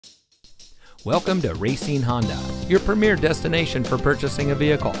Welcome to Racine Honda, your premier destination for purchasing a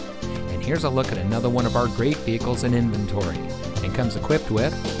vehicle. And here's a look at another one of our great vehicles in inventory, and comes equipped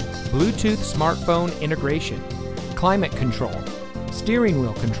with Bluetooth smartphone integration, climate control, steering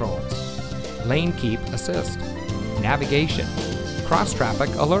wheel controls, lane keep assist, navigation, cross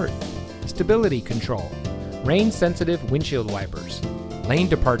traffic alert, stability control, rain sensitive windshield wipers, lane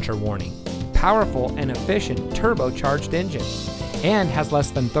departure warning, powerful and efficient turbocharged engine, and has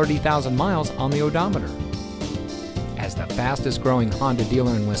less than 30,000 miles on the odometer. As the fastest growing Honda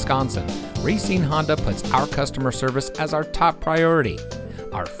dealer in Wisconsin, Racine Honda puts our customer service as our top priority.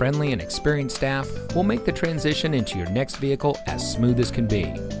 Our friendly and experienced staff will make the transition into your next vehicle as smooth as can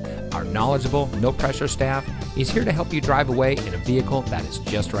be. Our knowledgeable, no-pressure staff is here to help you drive away in a vehicle that is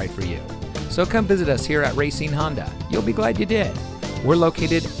just right for you. So come visit us here at Racine Honda. You'll be glad you did. We're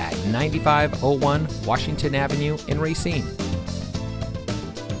located at 9501 Washington Avenue in Racine.